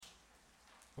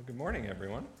Well, good morning,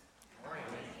 everyone. Good morning.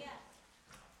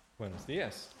 Buenos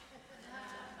dias.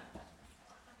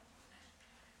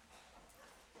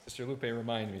 Sister Lupe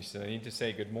reminded me, so I need to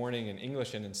say good morning in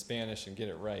English and in Spanish and get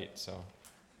it right. So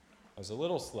I was a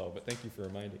little slow, but thank you for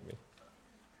reminding me.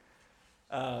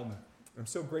 I'm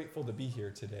so grateful to be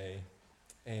here today,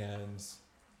 and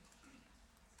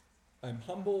I'm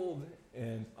humbled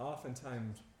and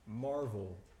oftentimes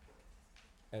marvel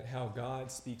at how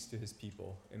God speaks to his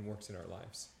people and works in our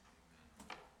lives.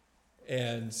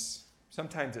 And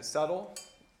sometimes it's subtle.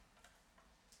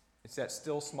 It's that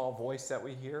still small voice that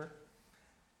we hear.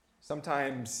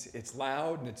 Sometimes it's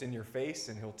loud and it's in your face,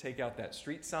 and he'll take out that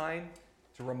street sign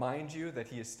to remind you that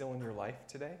he is still in your life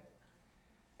today.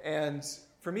 And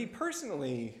for me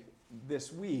personally,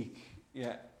 this week,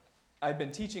 I've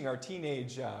been teaching our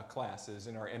teenage classes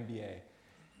in our MBA.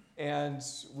 And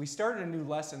we started a new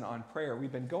lesson on prayer.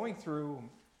 We've been going through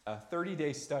a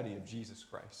 30-day study of Jesus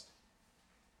Christ.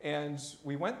 And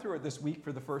we went through it this week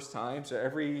for the first time. So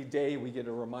every day we get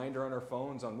a reminder on our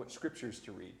phones on which scriptures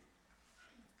to read.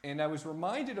 And I was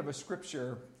reminded of a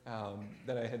scripture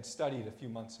that I had studied a few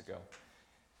months ago.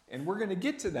 And we're going to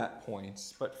get to that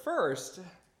point. But first,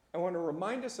 I want to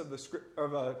remind us of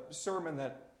a sermon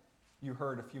that you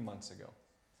heard a few months ago.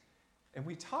 And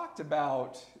we talked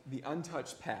about the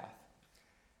untouched path.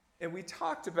 And we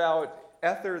talked about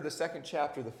Ether, the 2nd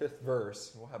chapter, the 5th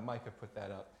verse. We'll have Micah put that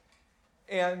up.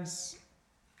 And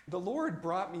the Lord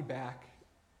brought me back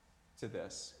to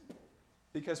this.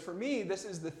 Because for me, this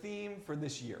is the theme for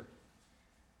this year.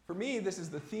 For me, this is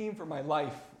the theme for my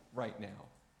life right now.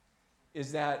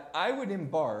 Is that I would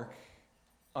embark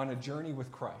on a journey with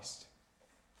Christ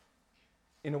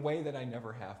in a way that I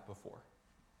never have before.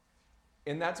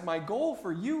 And that's my goal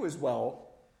for you as well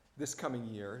this coming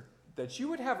year, that you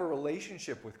would have a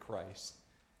relationship with Christ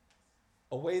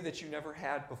a way that you never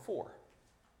had before.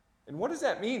 And what does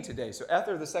that mean today? So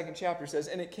Ether, the 2nd chapter says,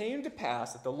 "And it came to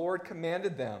pass that the Lord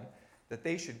commanded them that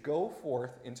they should go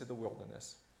forth into the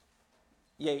wilderness,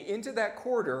 yea, into that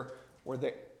quarter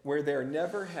where there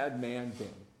never had man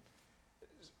been."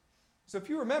 So if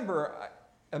you remember,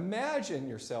 imagine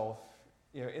yourself,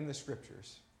 in the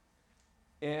scriptures.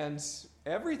 And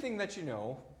everything that you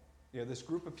know, this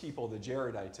group of people, the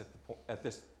Jaredites at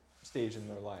this stage in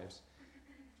their lives,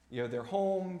 their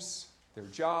homes, their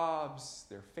jobs,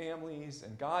 their families,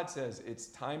 and God says, it's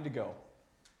time to go.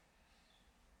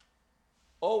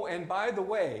 Oh, and by the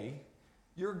way,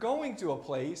 you're going to a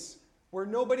place where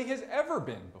nobody has ever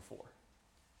been before.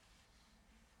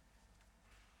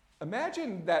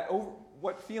 Imagine that,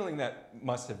 what feeling that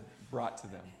must have brought to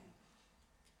them.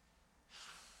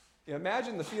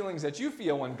 Imagine the feelings that you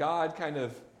feel when God kind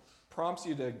of prompts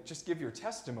you to just give your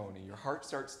testimony. Your heart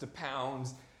starts to pound.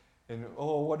 And,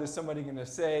 what is somebody going to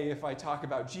say if I talk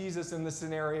about Jesus in this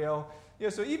scenario?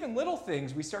 So even little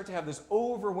things, we start to have this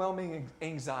overwhelming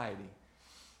anxiety.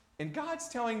 And God's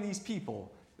telling these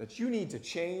people that you need to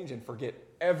change and forget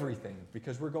everything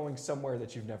because we're going somewhere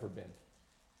that you've never been.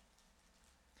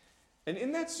 And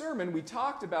in that sermon, we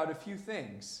talked about a few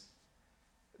things.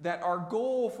 That our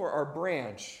goal for our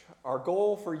branch, our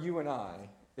goal for you and I,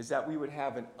 is that we would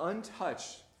have an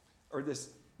untouched, or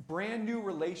this brand new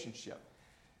relationship.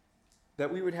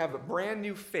 That we would have a brand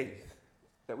new faith.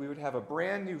 That we would have a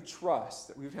brand new trust.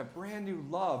 That we would have brand new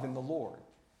love in the Lord.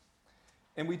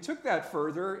 And we took that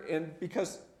further, and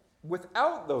because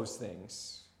without those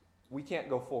things, we can't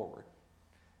go forward.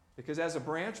 Because as a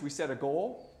branch, we set a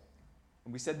goal.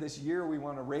 And we said this year we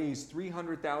want to raise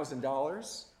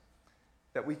 $300,000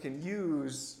 that we can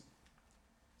use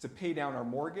to pay down our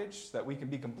mortgage, so that we can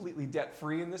be completely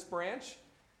debt-free in this branch.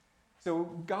 So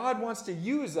God wants to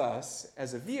use us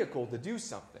as a vehicle to do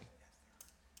something.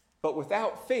 But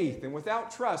without faith and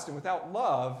without trust and without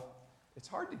love, it's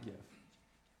hard to give.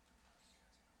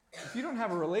 If you don't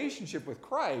have a relationship with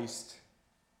Christ,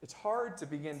 it's hard to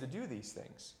begin to do these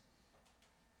things.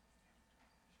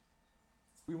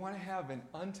 We want to have an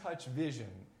untouched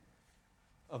vision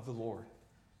of the Lord.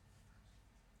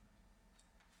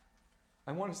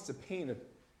 I want us to paint a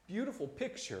beautiful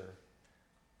picture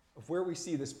of where we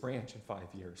see this branch in 5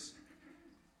 years.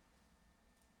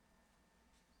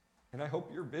 And I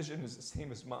hope your vision is the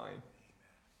same as mine.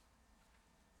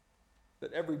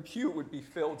 That every pew would be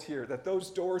filled here, that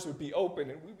those doors would be open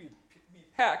and we'd be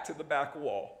packed to the back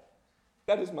wall.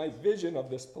 That is my vision of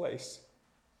this place.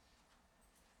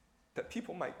 That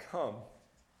people might come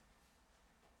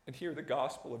and hear the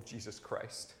gospel of Jesus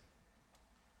Christ.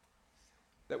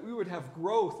 That we would have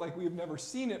growth like we have never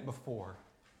seen it before.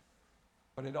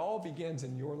 But it all begins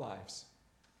in your lives.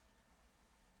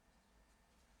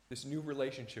 This new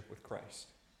relationship with Christ.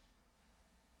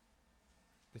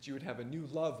 that you would have a new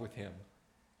love with him,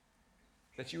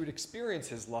 that you would experience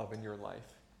his love in your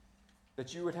life,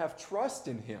 that you would have trust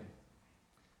in him,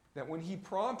 that when he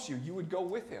prompts you, you would go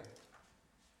with him,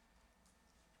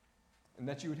 and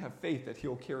that you would have faith that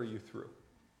he'll carry you through.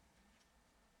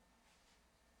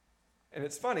 And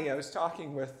it's funny, I was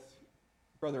talking with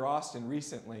Brother Austin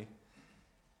recently,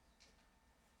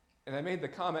 and I made the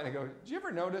comment, I go, "Did you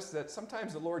ever notice that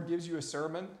sometimes the Lord gives you a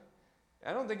sermon?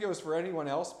 I don't think it was for anyone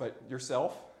else but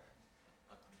yourself."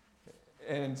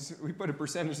 And we put a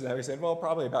percentage of that. We said, well,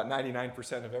 probably about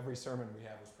 99% of every sermon we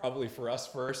have is probably for us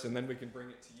first, and then we can bring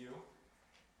it to you.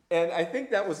 And I think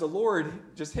that was the Lord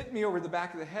just hit me over the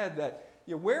back of the head that,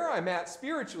 where I'm at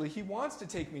spiritually, he wants to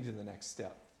take me to the next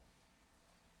step.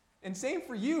 And same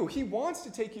for you. He wants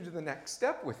to take you to the next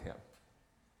step with him.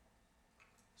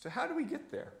 So how do we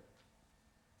get there?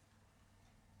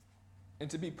 And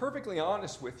to be perfectly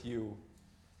honest with you,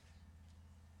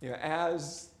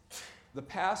 as the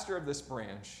pastor of this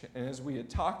branch, and as we had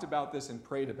talked about this and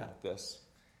prayed about this,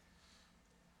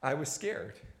 I was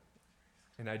scared.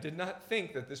 And I did not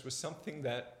think that this was something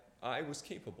that I was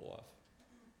capable of.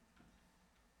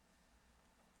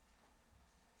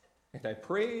 And I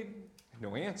prayed,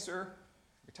 no answer.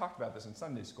 We talked about this in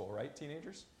Sunday school, right,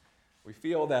 teenagers? We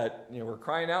feel that, we're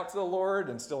crying out to the Lord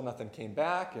and still nothing came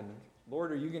back. And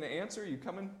Lord, are you going to answer? Are you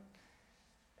coming?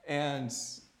 And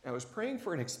I was praying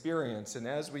for an experience. And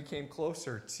as we came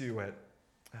closer to it,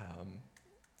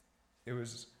 it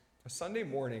was a Sunday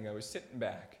morning. I was sitting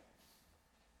back.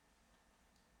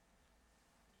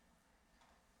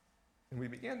 And we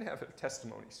began to have a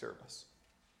testimony service.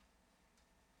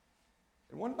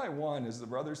 And one by one, as the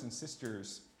brothers and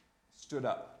sisters stood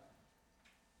up,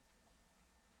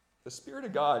 the Spirit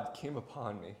of God came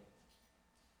upon me.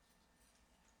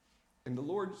 And the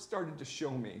Lord started to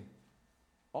show me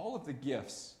all of the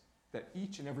gifts that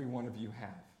each and every one of you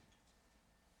have.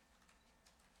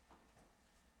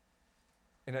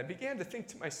 And I began to think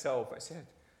to myself, I said,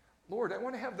 Lord, I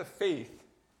want to have the faith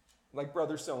like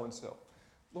brother so-and-so.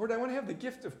 Lord, I want to have the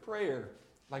gift of prayer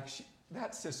like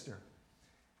that sister.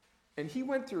 And he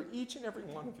went through each and every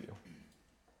one of you.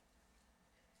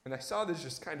 And I saw this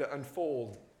just kind of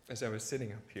unfold as I was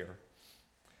sitting up here.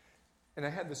 And I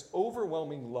had this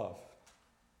overwhelming love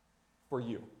for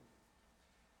you.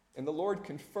 And the Lord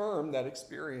confirmed that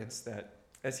experience that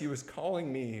as he was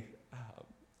calling me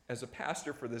as a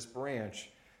pastor for this branch,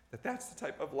 that's the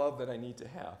type of love that I need to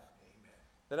have. Amen.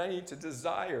 That I need to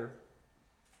desire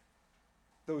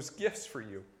those gifts for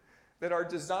you. That our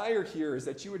desire here is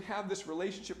that you would have this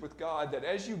relationship with God, that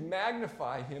as you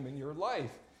magnify him in your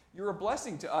life, you're a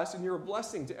blessing to us and you're a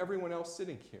blessing to everyone else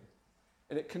sitting here.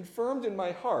 And it confirmed in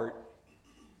my heart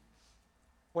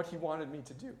what he wanted me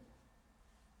to do.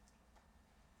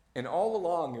 And all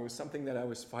along, it was something that I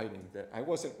was fighting, that I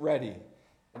wasn't ready.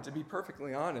 And to be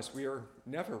perfectly honest, we are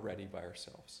never ready by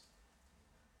ourselves.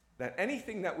 That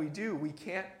anything that we do, we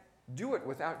can't do it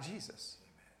without Jesus.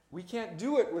 We can't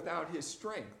do it without his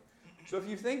strength. So if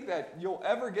you think that you'll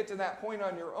ever get to that point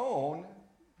on your own,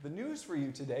 the news for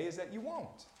you today is that you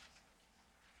won't.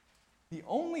 The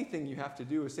only thing you have to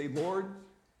do is say, Lord,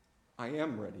 I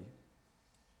am ready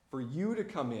for you to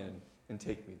come in and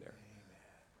take me there.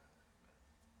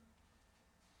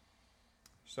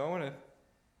 So I want to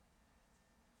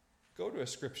go to a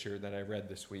scripture that I read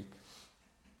this week.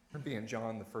 It'll be in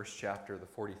John, the 1st chapter, the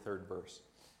 43rd verse.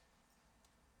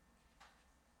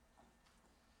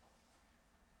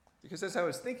 Because as I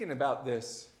was thinking about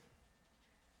this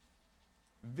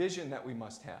vision that we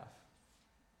must have,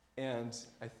 and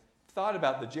I thought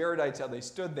about the Jaredites, how they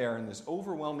stood there in this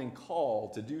overwhelming call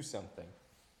to do something.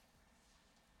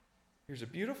 Here's a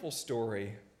beautiful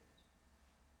story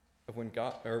of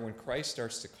when Christ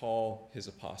starts to call his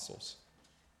apostles.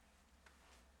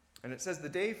 And it says, the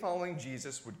day following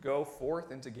Jesus would go forth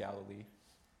into Galilee,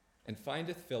 and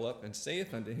findeth Philip, and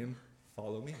saith unto him,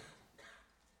 follow me.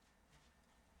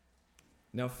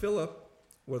 Now Philip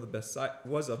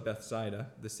was of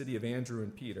Bethsaida, the city of Andrew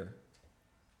and Peter.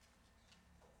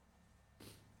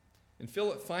 And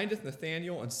Philip findeth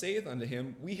Nathanael, and saith unto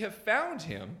him, we have found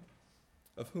him,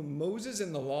 of whom Moses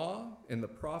in the law and the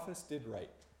prophets did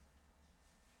write.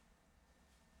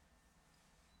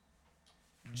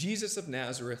 Jesus of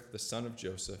Nazareth, the son of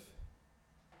Joseph.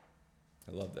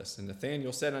 I love this. And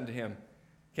Nathanael said unto him,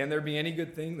 can there be any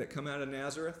good thing that come out of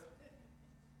Nazareth?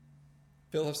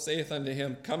 Philip saith unto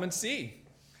him, come and see.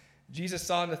 Jesus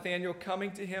saw Nathanael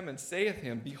coming to him, and saith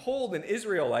him, behold, an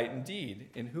Israelite indeed,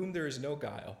 in whom there is no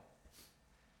guile.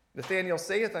 Nathanael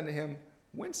saith unto him,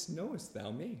 whence knowest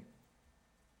thou me?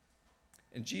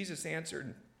 And Jesus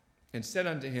answered and said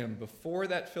unto him, before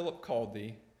that Philip called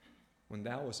thee, when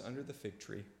thou wast under the fig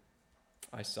tree,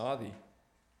 I saw thee.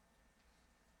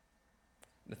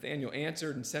 Nathanael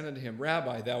answered and said unto him,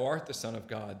 Rabbi, thou art the Son of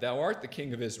God, thou art the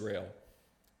King of Israel.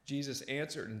 Jesus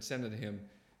answered and said unto him,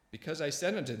 Because I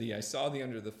said unto thee, I saw thee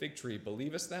under the fig tree,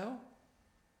 believest thou?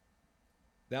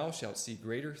 Thou shalt see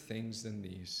greater things than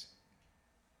these.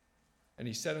 And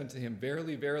he said unto him,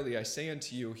 Verily, verily, I say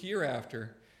unto you,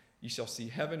 hereafter ye shall see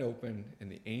heaven open,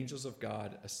 and the angels of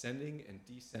God ascending and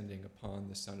descending upon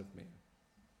the Son of Man.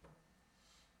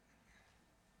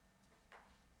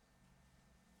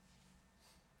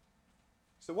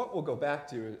 So what we'll go back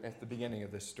to at the beginning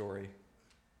of this story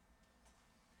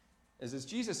is as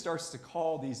Jesus starts to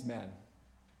call these men,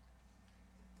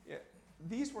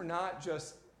 these were not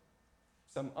just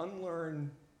some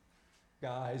unlearned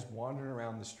guys wandering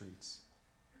around the streets.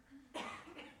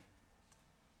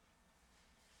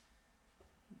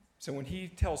 So when he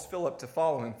tells Philip to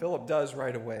follow him, Philip does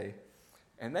right away.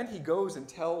 And then he goes and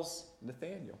tells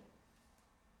Nathanael.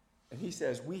 And he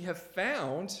says, We have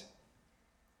found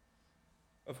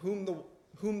of whom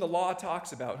the law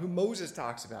talks about, whom Moses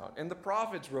talks about, and the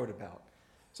prophets wrote about.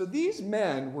 So these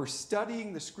men were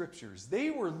studying the scriptures. They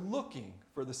were looking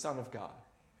for the Son of God.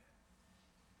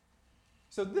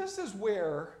 So this is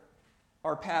where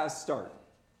our paths start.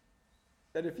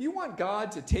 That if you want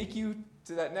God to take you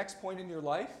to that next point in your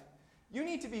life, you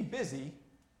need to be busy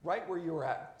right where you're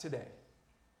at today.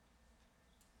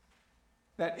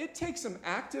 That it takes some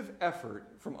active effort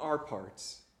from our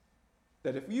parts.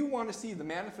 That if you want to see the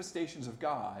manifestations of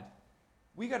God,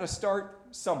 we got to start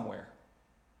somewhere.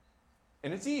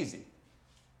 And it's easy.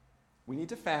 We need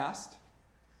to fast,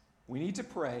 we need to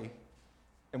pray,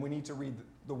 and we need to read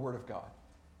the Word of God.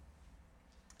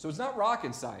 So it's not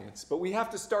rocket science, but we have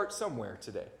to start somewhere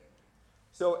today.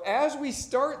 So as we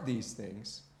start these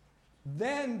things,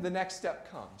 then the next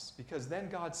step comes, because then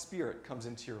God's Spirit comes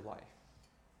into your life.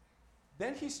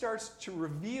 Then he starts to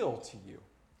reveal to you.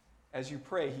 As you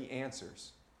pray, he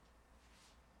answers.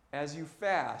 As you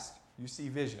fast, you see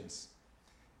visions.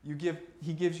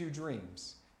 He gives you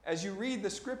dreams. As you read the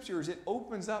scriptures, it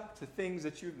opens up to things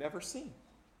that you've never seen.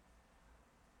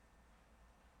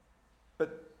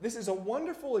 But this is a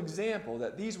wonderful example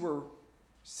that these were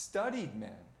studied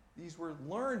men. These were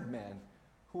learned men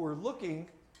who were looking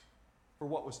for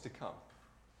what was to come.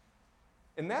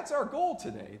 And that's our goal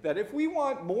today, that if we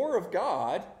want more of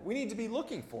God, we need to be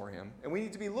looking for him, and we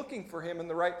need to be looking for him in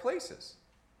the right places.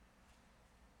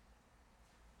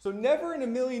 So never in a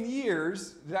million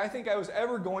years did I think I was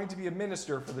ever going to be a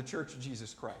minister for the Church of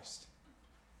Jesus Christ.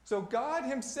 So God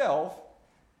himself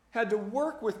had to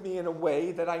work with me in a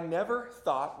way that I never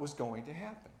thought was going to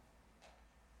happen.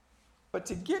 But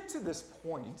to get to this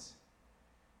point,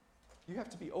 you have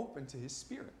to be open to his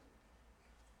Spirit.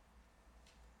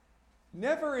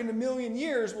 Never in a million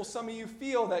years will some of you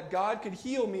feel that God could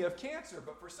heal me of cancer,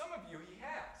 but for some of you, he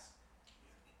has.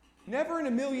 Never in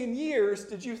a million years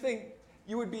did you think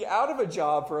you would be out of a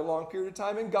job for a long period of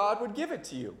time and God would give it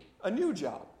to you, a new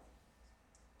job.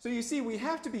 So you see, we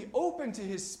have to be open to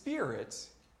his Spirit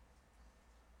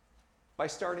by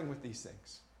starting with these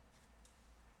things.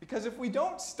 Because if we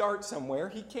don't start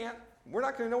somewhere, we're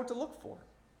not going to know what to look for.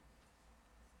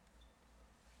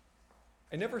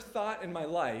 I never thought in my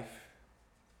life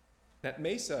that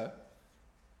Mesa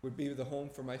would be the home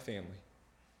for my family.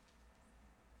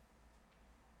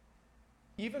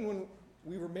 Even when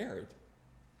we were married,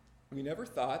 we never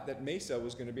thought that Mesa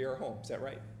was going to be our home. Is that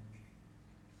right?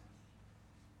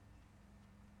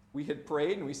 We had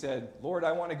prayed and we said, Lord,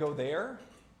 I want to go there.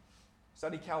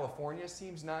 Sunny California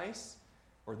seems nice.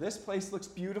 Or this place looks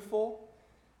beautiful.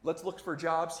 Let's look for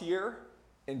jobs here.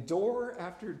 And door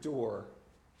after door,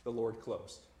 the Lord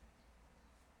closed.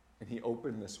 And he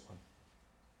opened this one.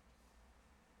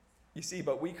 You see,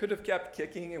 but we could have kept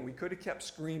kicking and we could have kept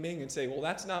screaming and say, well,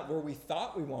 that's not where we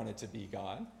thought we wanted to be,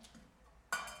 God.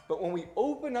 But when we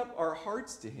open up our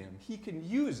hearts to him, he can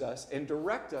use us and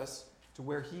direct us to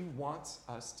where he wants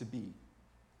us to be.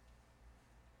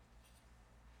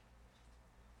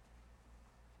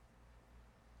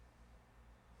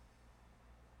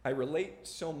 I relate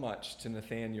so much to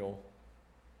Nathanael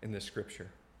in this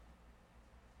scripture.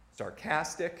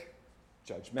 Sarcastic,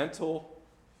 judgmental.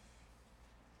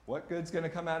 What good's going to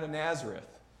come out of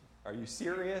Nazareth? Are you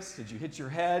serious? Did you hit your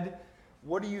head?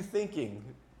 What are you thinking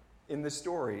in the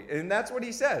story? And that's what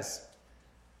he says.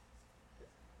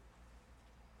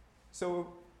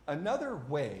 So another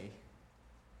way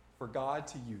for God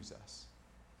to use us,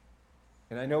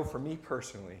 and I know for me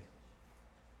personally,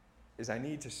 is I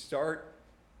need to start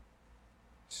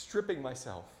stripping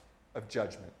myself of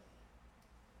judgment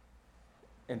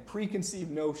and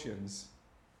preconceived notions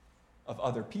of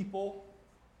other people,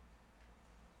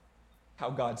 how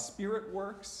God's Spirit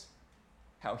works,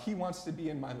 how He wants to be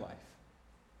in my life.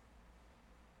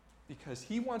 Because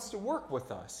He wants to work with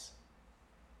us.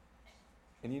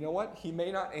 And you know what? He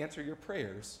may not answer your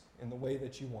prayers in the way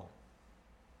that you want.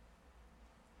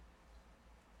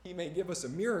 He may give us a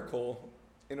miracle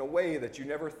in a way that you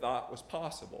never thought was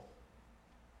possible.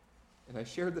 And I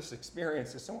shared this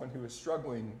experience with someone who was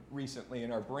struggling recently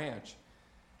in our branch.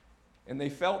 And they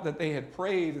felt that they had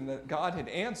prayed and that God had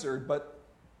answered, but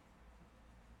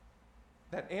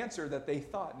that answer that they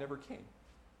thought never came.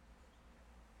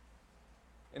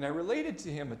 And I related to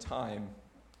him a time,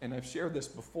 and I've shared this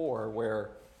before, where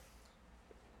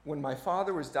when my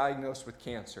father was diagnosed with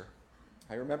cancer,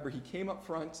 I remember he came up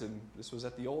front, and this was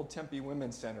at the old Tempe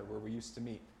Women's Center where we used to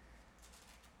meet.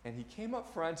 And he came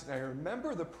up front, and I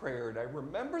remember the prayer, and I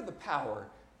remember the power.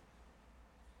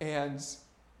 And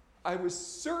I was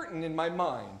certain in my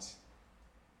mind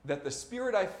that the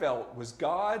spirit I felt was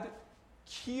God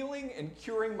healing and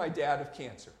curing my dad of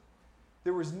cancer.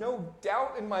 There was no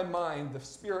doubt in my mind the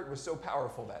Spirit was so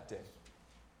powerful that day.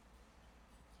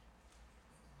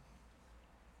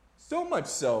 So much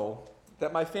so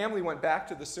that my family went back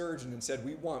to the surgeon and said,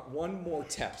 "We want one more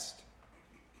test."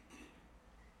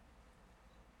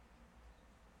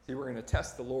 See, we're going to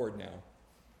test the Lord now.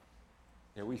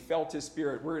 We felt His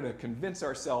Spirit. We're going to convince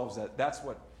ourselves that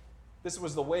this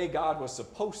was the way God was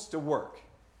supposed to work.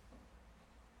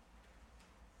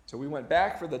 So we went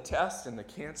back for the test, and the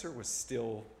cancer was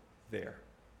still there.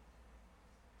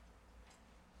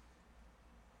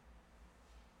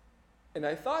 And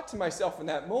I thought to myself in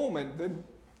that moment, then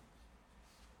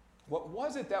what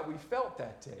was it that we felt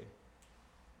that day?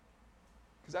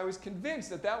 Because I was convinced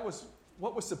that was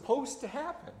what was supposed to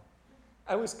happen.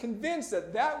 I was convinced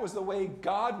that was the way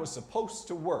God was supposed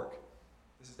to work.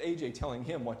 This is AJ telling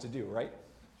him what to do, right?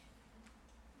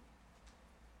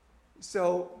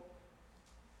 So,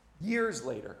 years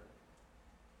later,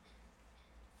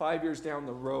 5 years down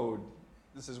the road,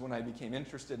 this is when I became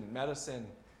interested in medicine,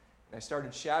 and I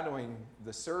started shadowing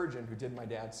the surgeon who did my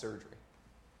dad's surgery.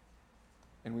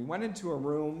 And we went into a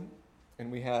room,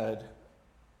 and we had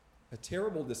a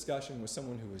terrible discussion with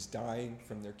someone who was dying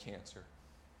from their cancer.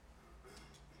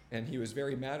 And he was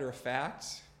very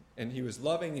matter-of-fact, and he was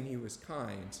loving, and he was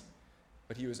kind,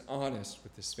 but he was honest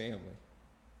with his family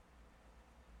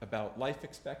about life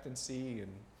expectancy,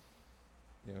 and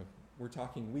we're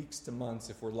talking weeks to months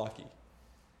if we're lucky.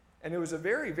 And it was a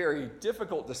very, very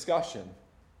difficult discussion.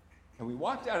 And we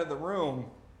walked out of the room,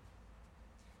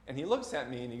 and he looks at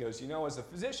me and he goes, as a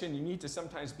physician, you need to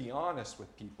sometimes be honest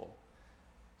with people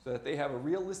so that they have a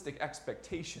realistic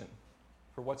expectation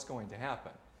for what's going to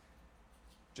happen,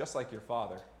 just like your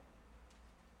father.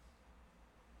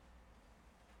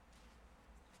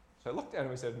 So I looked at him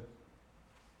and I said,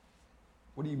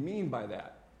 "What do you mean by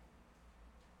that?"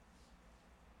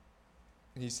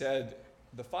 And he said,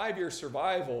 "The 5-year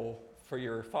survival for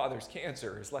your father's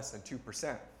cancer is less than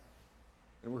 2%.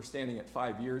 And we're standing at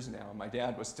 5 years now. My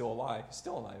dad was still alive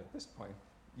at this point,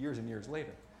 years and years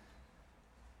later.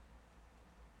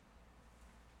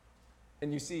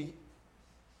 And you see,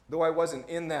 though I wasn't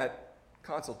in that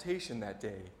consultation that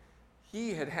day,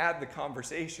 he had had the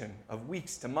conversation of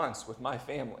weeks to months with my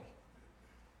family.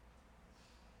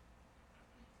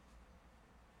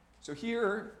 So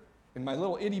here, in my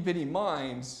little itty-bitty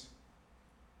mind,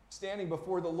 standing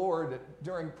before the Lord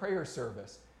during prayer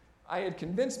service, I had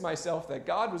convinced myself that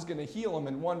God was going to heal him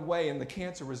in one way and the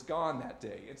cancer was gone that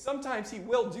day. And sometimes He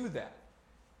will do that.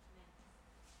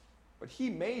 But He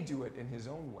may do it in His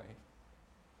own way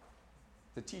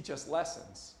to teach us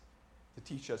lessons, to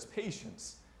teach us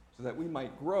patience, so that we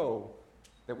might grow,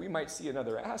 that we might see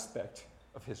another aspect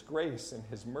of His grace and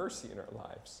His mercy in our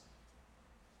lives.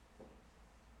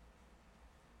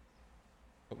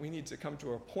 But we need to come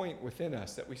to a point within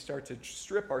us that we start to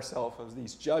strip ourselves of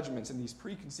these judgments and these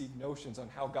preconceived notions on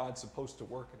how God's supposed to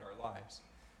work in our lives.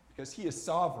 Because He is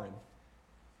sovereign,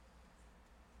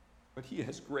 but He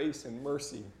has grace and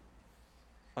mercy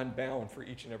unbound for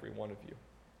each and every one of you.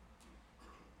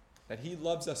 That He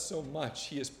loves us so much,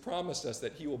 He has promised us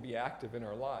that He will be active in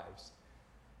our lives.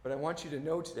 But I want you to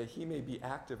know today, He may be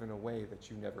active in a way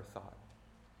that you never thought.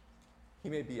 He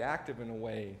may be active in a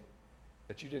way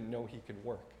that you didn't know He could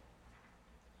work.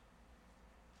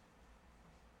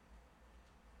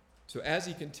 So as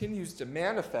He continues to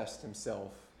manifest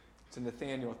Himself to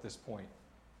Nathanael at this point,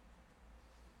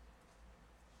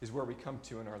 is where we come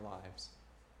to in our lives.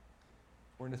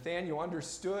 Where Nathanael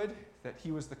understood that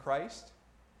he was the Christ.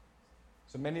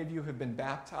 So many of you have been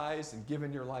baptized and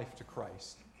given your life to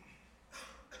Christ.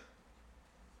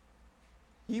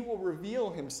 He will reveal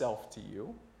himself to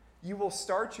you. You will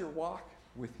start your walk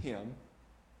with him.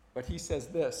 But he says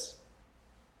this,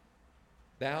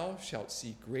 thou shalt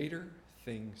see greater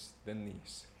things than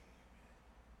these.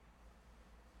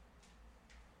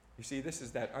 You see, this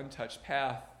is that untouched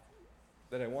path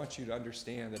that I want you to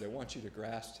understand, that I want you to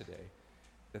grasp today.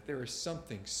 That there is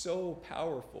something so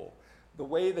powerful. The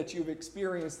way that you've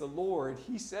experienced the Lord,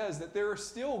 he says that there are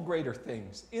still greater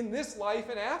things in this life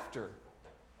and after.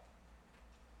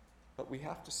 But we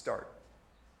have to start.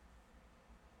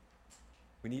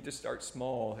 We need to start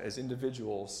small as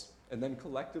individuals and then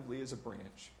collectively as a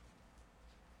branch.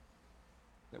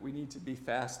 That we need to be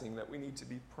fasting, that we need to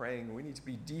be praying, we need to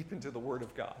be deep into the Word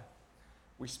of God.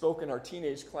 We spoke in our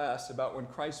teenage class about when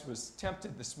Christ was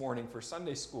tempted this morning for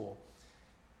Sunday school.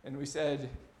 And we said,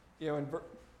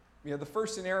 the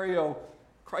first scenario,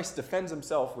 Christ defends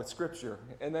himself with Scripture.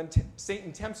 And then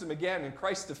Satan tempts him again, and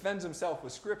Christ defends himself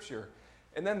with Scripture.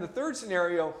 And then the third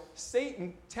scenario,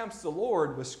 Satan tempts the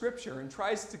Lord with Scripture and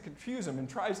tries to confuse him and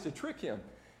tries to trick him.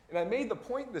 And I made the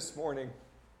point this morning,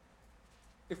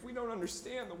 if we don't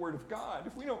understand the Word of God,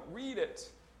 if we don't read it,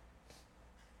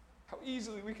 how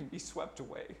easily we can be swept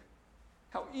away.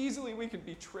 How easily we can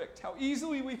be tricked. How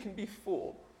easily we can be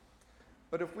fooled.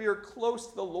 But if we are close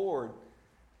to the Lord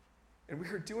and we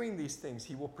are doing these things,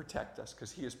 he will protect us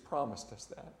because he has promised us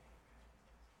that.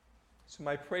 So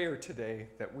my prayer today,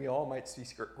 that we all might see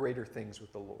greater things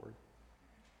with the Lord.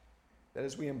 That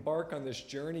as we embark on this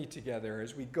journey together,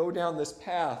 as we go down this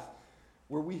path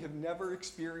where we have never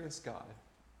experienced God,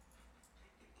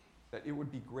 that it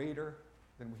would be greater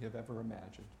than we have ever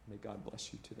imagined. May God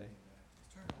bless you today.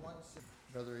 Turn once,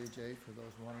 Brother AJ, for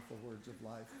those wonderful words of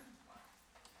life.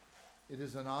 It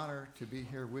is an honor to be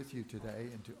here with you today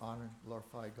and to honor and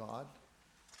glorify God.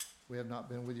 We have not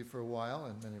been with you for a while,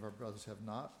 and many of our brothers have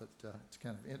not, but it's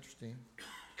kind of interesting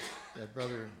that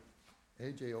Brother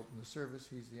AJ opened the service.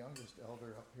 He's the youngest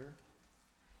elder up here.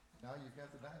 Now you've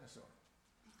got the dinosaur.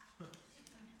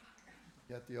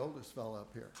 You got the oldest fellow up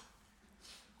here.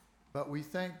 But we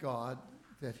thank God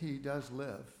that he does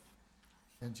live,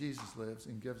 and Jesus lives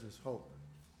and gives us hope.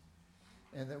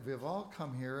 And that we've all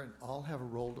come here and all have a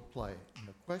role to play. And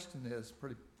the question is,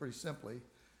 pretty simply,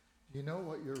 do you know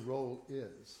what your role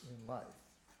is in life?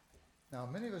 Now,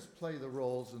 many of us play the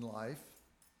roles in life,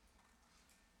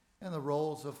 and the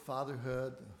roles of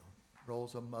fatherhood, the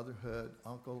roles of motherhood,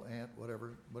 uncle, aunt,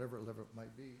 whatever it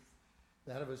might be.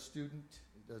 That of a student,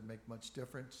 it doesn't make much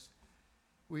difference.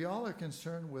 We all are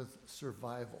concerned with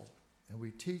survival, and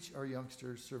we teach our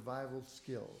youngsters survival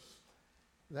skills.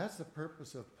 That's the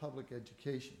purpose of public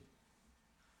education,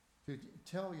 to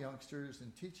tell youngsters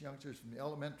and teach youngsters from the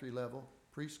elementary level,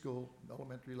 preschool,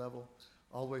 elementary level,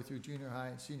 all the way through junior high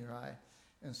and senior high,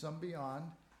 and some beyond,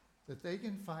 that they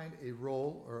can find a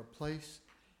role or a place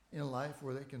in life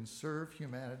where they can serve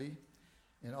humanity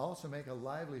and also make a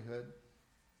livelihood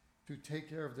to take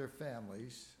care of their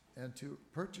families and to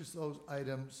purchase those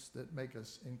items that make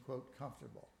us, in quote,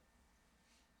 comfortable.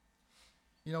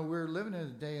 You know, we're living in a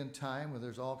day and time where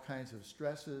there's all kinds of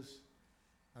stresses.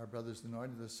 Our brothers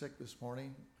anointed the sick this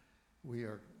morning. We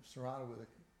are surrounded with a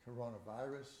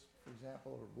coronavirus, for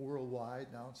example, worldwide,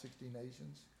 now in 60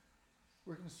 nations.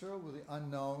 We're concerned with the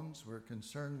unknowns. We're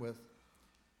concerned with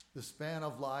the span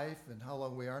of life and how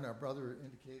long we are. And our brother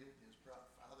indicated his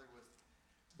father with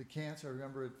the cancer. I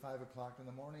remember at 5 o'clock in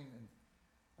the morning,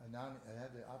 and I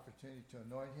had the opportunity to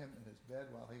anoint him in his bed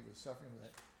while he was suffering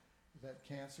with that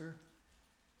cancer.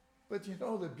 But you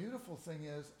know, the beautiful thing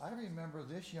is, I remember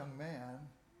this young man,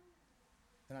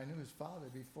 and I knew his father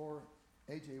before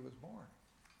AJ was born.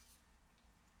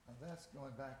 And that's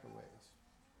going back a ways.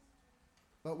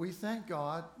 But we thank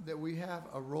God that we have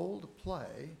a role to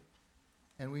play,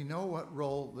 and we know what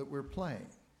role that we're playing.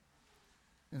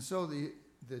 And so the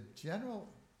general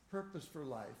purpose for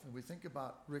life, and we think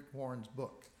about Rick Warren's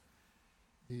book,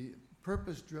 The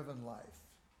Purpose-Driven Life.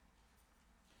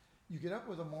 You get up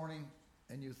with a morning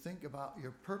and you think about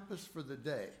your purpose for the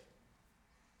day.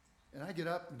 And I get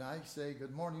up and I say,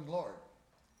 good morning, Lord.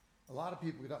 A lot of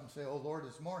people get up and say, oh, Lord,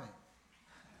 it's morning.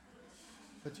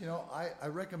 But you know, I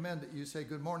recommend that you say,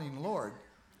 good morning, Lord,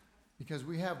 because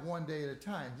we have one day at a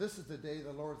time. This is the day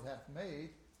the Lord hath made.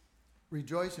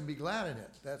 Rejoice and be glad in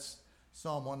it. That's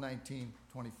Psalm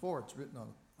 119:24. It's written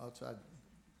on outside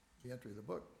the entry of the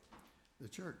book, the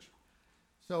church.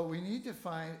 So we need to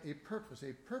find a purpose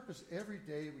every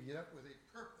day. We get up with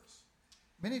a purpose.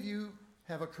 Many of you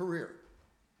have a career,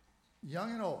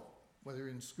 young and old, whether you're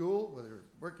in school, whether you're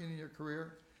working in your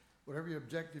career, whatever your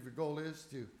objective, your goal is,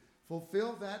 to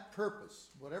fulfill that purpose,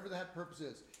 whatever that purpose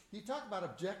is. You talk about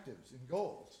objectives and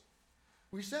goals.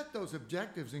 We set those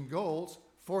objectives and goals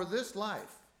for this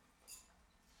life.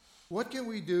 What can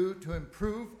we do to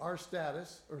improve our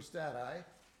status or stati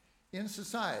in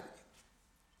society?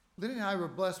 Lydia and I were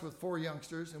blessed with 4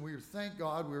 youngsters, and thank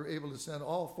God we were able to send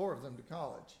all 4 of them to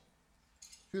college.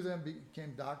 2 of them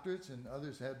became doctorates, and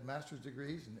others had master's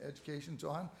degrees in education and so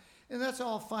on. And that's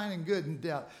all fine and good. And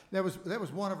that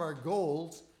was one of our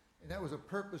goals, and that was a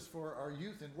purpose for our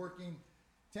youth in working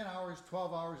 10 hours,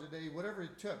 12 hours a day, whatever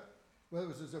it took. Whether it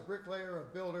was as a bricklayer,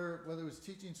 a builder, whether it was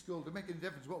teaching school, to make a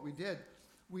difference what we did.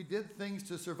 We did things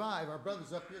to survive. Our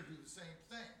brothers up here do the same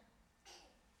thing.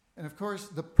 And of course,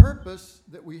 the purpose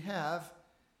that we have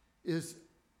is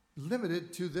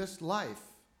limited to this life.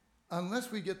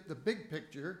 Unless we get the big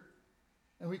picture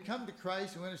and we come to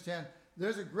Christ and we understand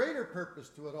there's a greater purpose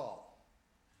to it all.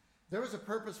 There was a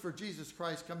purpose for Jesus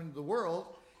Christ coming to the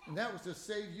world, and that was to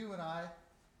save you and I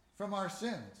from our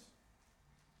sins,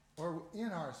 or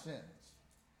in our sins.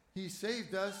 He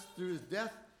saved us through his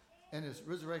death and his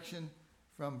resurrection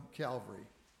from Calvary.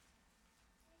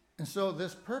 And so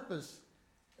this purpose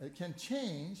can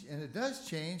change, and it does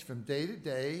change from day to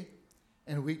day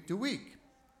and week to week.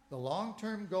 The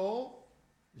long-term goal,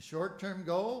 the short-term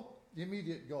goal, the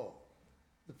immediate goal.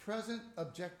 The present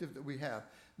objective that we have.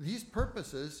 These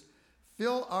purposes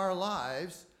fill our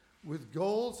lives with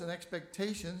goals and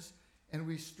expectations, and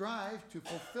we strive to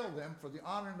fulfill them for the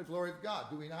honor and the glory of God.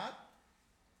 Do we not?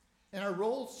 And our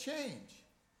roles change.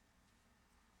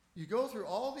 You go through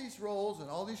all these roles and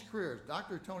all these careers.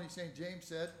 Dr. Tony St. James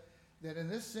said that in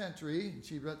this century, and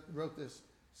she wrote this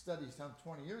study some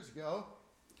 20 years ago,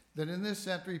 that in this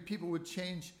century people would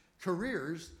change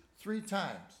careers 3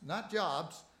 times. Not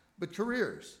jobs, but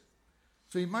careers.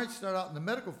 So you might start out in the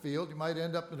medical field, you might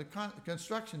end up in the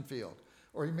construction field,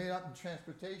 or you may end up in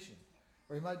transportation,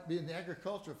 or you might be in the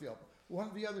agricultural field. One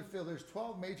of the other fields, there's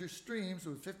 12 major streams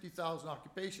with 50,000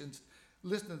 occupations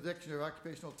listed in the Dictionary of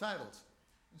Occupational Titles.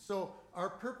 And so our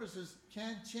purposes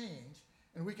can change,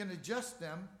 and we can adjust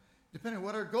them depending on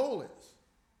what our goal is.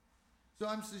 So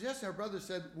I'm suggesting, our brother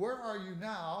said, where are you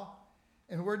now,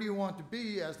 and where do you want to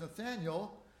be? As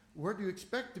Nathaniel, where do you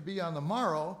expect to be on the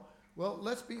morrow? Well,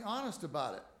 let's be honest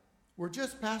about it. We're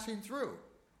just passing through.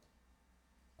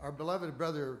 Our beloved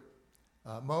brother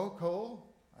Mo Cole,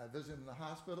 I visited him in the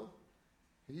hospital.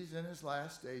 He's in his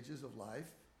last stages of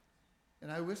life.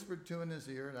 And I whispered to him in his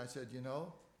ear, and I said, you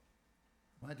know,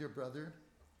 my dear brother,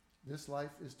 this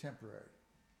life is temporary,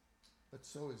 but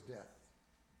so is death.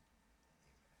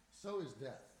 So is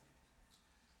death.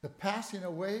 The passing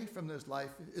away from this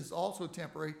life is also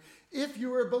temporary if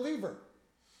you are a believer.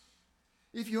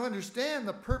 If you understand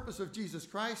the purpose of Jesus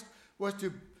Christ was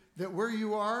that where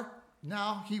you are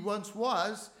now, he once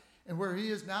was, and where he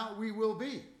is now, we will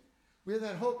be. We have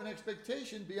that hope and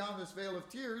expectation beyond this veil of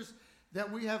tears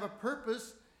that we have a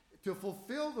purpose to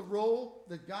fulfill the role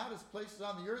that God has placed us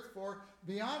on the earth for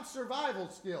beyond survival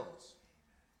skills.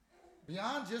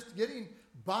 Beyond just getting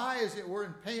by, as it were,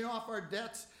 and paying off our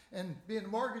debts and being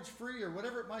mortgage free or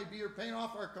whatever it might be, or paying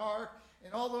off our car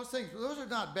and all those things. Those are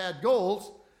not bad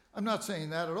goals. I'm not saying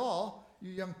that at all.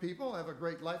 You young people have a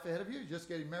great life ahead of you, just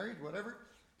getting married, whatever,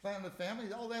 planning a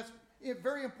family, all that's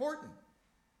very important.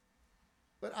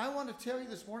 But I want to tell you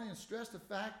this morning and stress the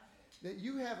fact that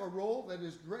you have a role that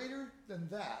is greater than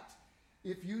that.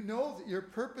 If you know that your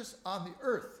purpose on the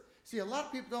earth. See, a lot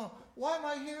of people don't, why am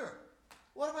I here?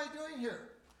 What am I doing here?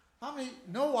 How many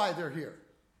know why they're here?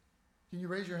 Can you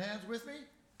raise your hands with me?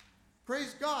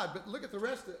 Praise God, but look at the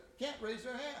rest that can't raise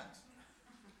their hands.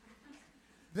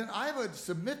 Then I would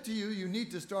submit to you, you need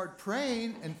to start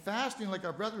praying and fasting, like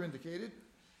our brother indicated,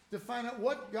 to find out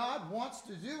what God wants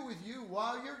to do with you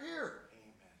while you're here.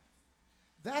 Amen.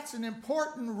 That's an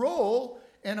important role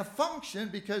and a function,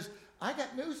 because I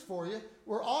got news for you.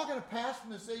 We're all going to pass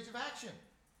from the stage of action.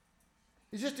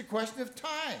 It's just a question of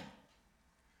time.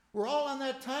 We're all on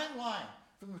that timeline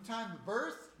from the time of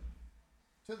birth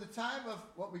to the time of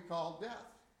what we call death.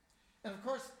 And of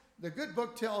course, the good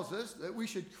book tells us that we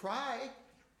should cry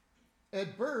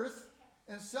at birth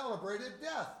and celebrate at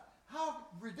death. How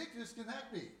ridiculous can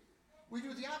that be? We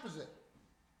do the opposite.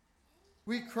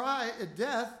 We cry at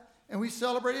death and we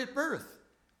celebrate at birth.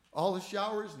 All the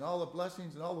showers and all the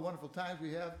blessings and all the wonderful times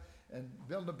we have, and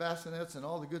building the bassinets and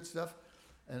all the good stuff,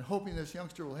 and hoping this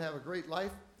youngster will have a great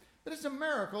life. But it's a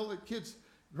miracle that kids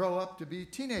grow up to be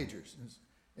teenagers.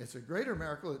 It's a greater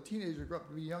miracle that teenagers grow up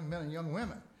to be young men and young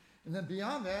women. And then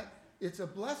beyond that, it's a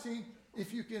blessing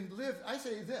if you can live. I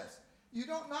say this, you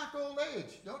don't knock old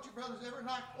age. Don't you brothers ever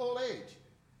knock old age?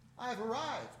 I've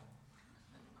arrived.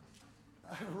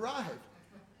 I've arrived.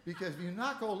 Because if you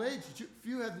knock old age,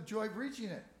 few have the joy of reaching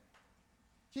it.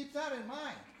 Keep that in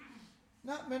mind.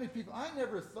 Not many people. I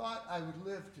never thought I would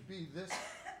live to be this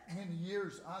many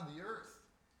years on the earth.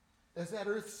 As that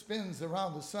earth spins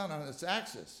around the sun on its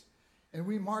axis, and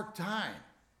we mark time.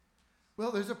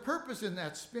 Well, there's a purpose in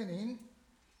that spinning,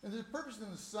 and there's a purpose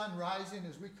in the sun rising,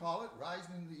 as we call it,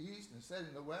 rising in the east and setting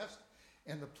in the west,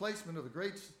 and the placement of the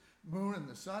great moon and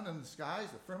the sun in the skies,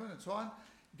 the firmament and so on.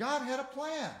 God had a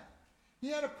plan. He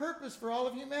had a purpose for all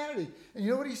of humanity. And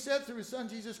you know what he said through his son,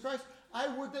 Jesus Christ? I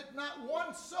would that not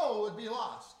one soul would be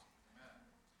lost.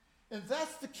 Amen. And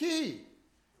that's the key.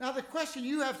 Now, the question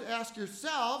you have to ask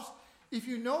yourselves, if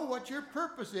you know what your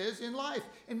purpose is in life,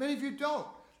 and many of you don't,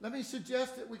 let me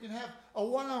suggest that we can have a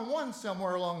one-on-one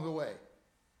somewhere along the way.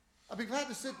 I'll be glad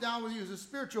to sit down with you as a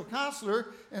spiritual counselor,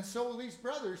 and so will these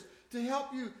brothers, to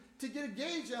help you to get a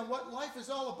gauge on what life is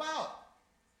all about.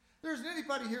 There isn't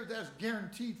anybody here that's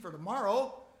guaranteed for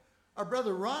tomorrow. Our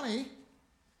brother Ronnie,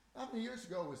 how many years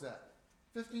ago was that?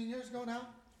 15 years ago now?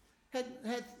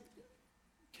 Had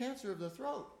cancer of the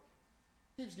throat.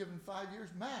 He was given 5 years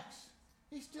max.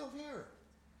 He's still here.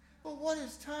 But what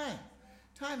is time?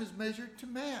 Time is measured to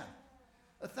man.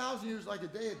 1,000 years like a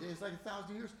day is like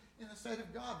 1,000 years in the sight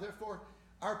of God. Therefore,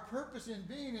 our purpose in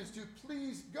being is to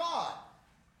please God.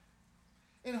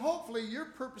 And hopefully your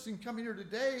purpose in coming here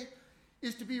today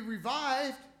is to be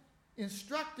revived,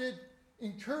 instructed,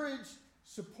 encouraged,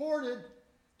 supported,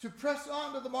 to press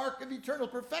on to the mark of eternal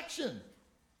perfection.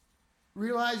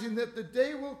 Realizing that the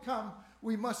day will come,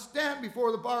 we must stand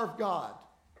before the bar of God.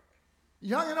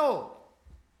 Young and old.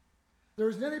 There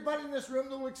isn't anybody in this room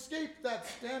that will escape that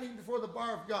standing before the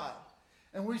bar of God.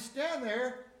 And we stand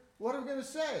there, what are we going to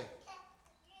say?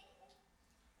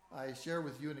 I share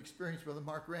with you an experience Brother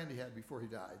Mark Randy had before he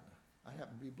died. I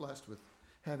happen to be blessed with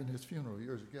having his funeral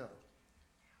years ago.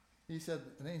 He said,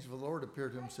 an angel of the Lord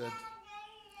appeared to him and said,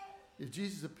 if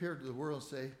Jesus appeared to the world and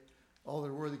say, all that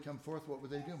are worthy come forth, what would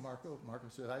they do, Marco? Marco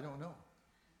said, I don't know.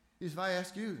 He said, if I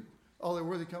ask you, all that are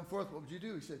worthy come forth, what would you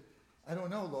do? He said, I don't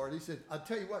know, Lord. He said, I'll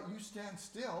tell you what, you stand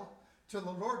still till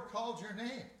the Lord calls your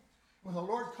name. When the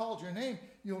Lord calls your name,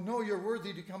 you'll know you're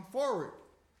worthy to come forward.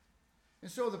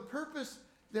 And so the purpose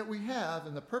that we have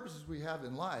and the purposes we have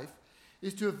in life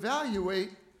is to evaluate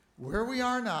where we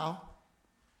are now,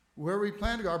 where we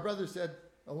plan to go. Our brother said,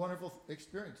 a wonderful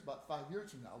experience about 5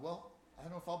 years from now. Well, I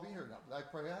don't know if I'll be here now, but I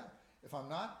pray I am. If I'm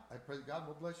not, I pray that God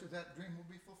will bless you, that dream will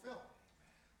be fulfilled.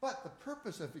 But the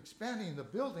purpose of expanding the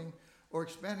building or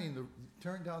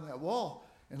tearing down that wall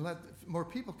and let more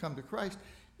people come to Christ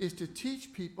is to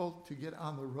teach people to get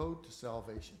on the road to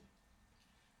salvation.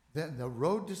 Then the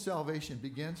road to salvation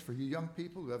begins for you young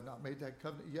people who have not made that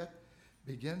covenant yet,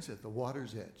 begins at the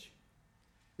water's edge.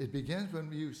 It begins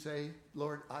when you say,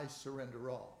 Lord, I surrender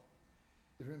all.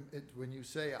 When you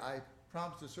say, I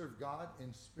promise to serve God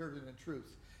in spirit and in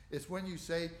truth. It's when you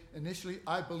say, initially,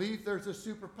 I believe there's a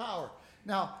superpower.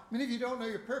 Now, many of you don't know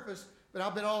your purpose, but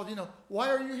I'll bet all of you know, why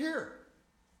are you here?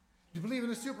 Do you believe in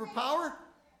a superpower?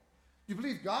 Do you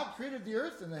believe God created the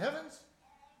earth and the heavens?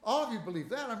 All of you believe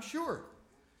that, I'm sure.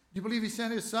 Do you believe he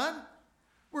sent his son?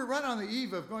 We're right on the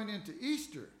eve of going into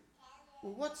Easter.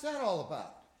 Well, what's that all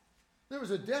about? There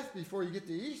was a death before you get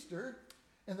to Easter,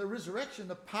 and the resurrection,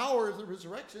 the power of the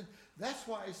resurrection. That's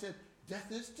why I said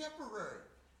death is temporary.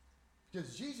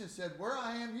 Because Jesus said, where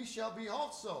I am, ye shall be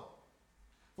also.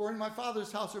 For in my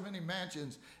Father's house are many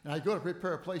mansions, and I go to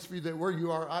prepare a place for you, that where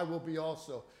you are, I will be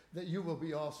also, that you will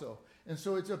be also. And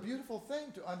so it's a beautiful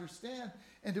thing to understand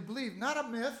and to believe, not a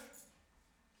myth,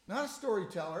 not a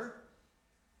storyteller,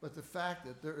 but the fact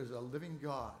that there is a living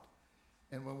God.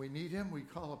 And when we need him, we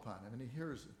call upon him, and he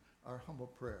hears our humble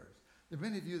prayers. There are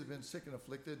many of you that have been sick and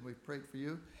afflicted, and we've prayed for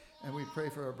you, and we pray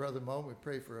for our brother Mo, we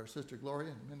pray for our sister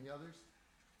Gloria, and many others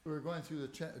who are going through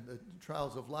the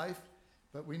trials of life.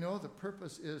 But we know the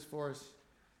purpose is for us.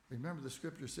 Remember the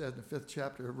scripture said in the 5th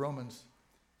chapter of Romans,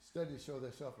 study to show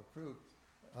thyself approved,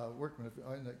 workman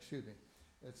of,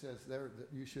 it says there that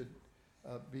you should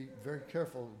be very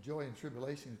careful of joy and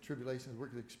tribulation. Tribulation is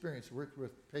work with experience, work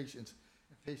with patience,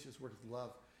 and patience work with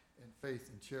love and faith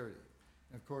and charity.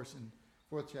 And of course, in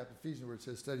 4th chapter of Ephesians, where it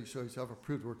says, study to show yourself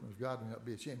approved, workman of God, and not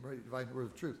be ashamed, ready to divide the word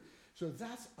of truth. So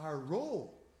that's our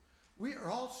role. We are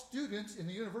all students in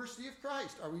the University of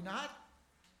Christ, are we not?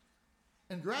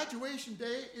 And graduation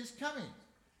day is coming.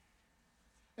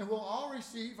 And we'll all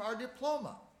receive our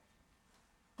diploma.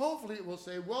 Hopefully it will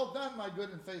say, well done, my good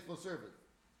and faithful servant.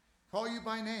 Call you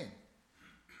by name.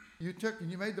 You took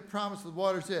and you made the promise of the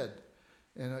water's edge.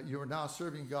 And you are now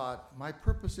serving God. My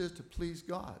purpose is to please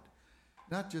God.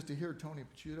 Not just to hear Tony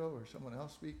Picciuto or someone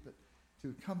else speak, but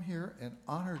to come here and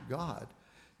honor God.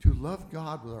 To love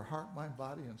God with our heart, mind,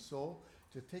 body, and soul.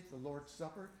 To take the Lord's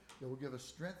Supper that will give us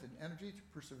strength and energy to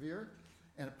persevere.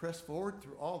 and press forward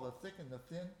through all the thick and the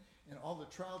thin and all the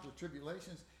trials and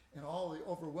tribulations and all the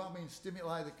overwhelming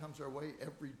stimuli that comes our way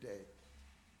every day.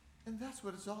 And that's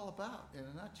what it's all about in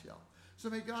a nutshell. So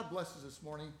may God bless us this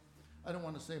morning. I don't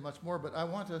want to say much more, but I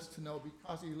want us to know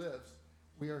because he lives,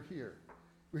 we are here.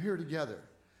 We're here together.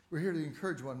 We're here to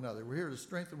encourage one another. We're here to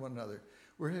strengthen one another.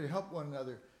 We're here to help one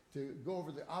another to go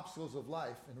over the obstacles of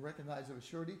life and recognize of a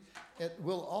surety. It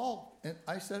will all, and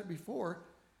I said it before,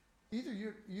 either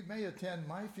you may attend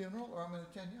my funeral or I'm going to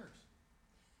attend yours.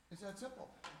 It's that simple.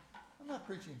 I'm not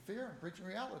preaching fear, I'm preaching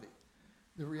reality.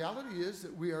 The reality is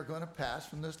that we are going to pass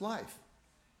from this life.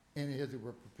 And either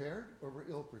we're prepared or we're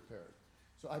ill prepared.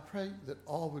 So I pray that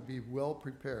all would be well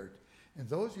prepared. And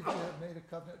those of you who have made a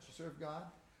covenant to serve God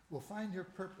will find your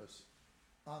purpose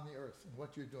on the earth and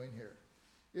what you're doing here.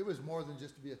 It was more than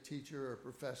just to be a teacher or a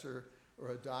professor or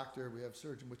a doctor. We have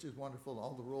surgeon, which is wonderful, and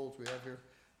all the roles we have here,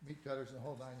 meat cutters and the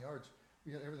whole 9 yards.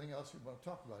 We have everything else we want to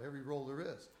talk about, every role there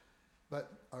is.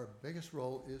 But our biggest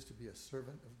role is to be a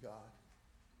servant of God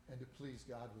and to please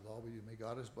God with all we do. May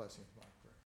God his blessings, my prayer.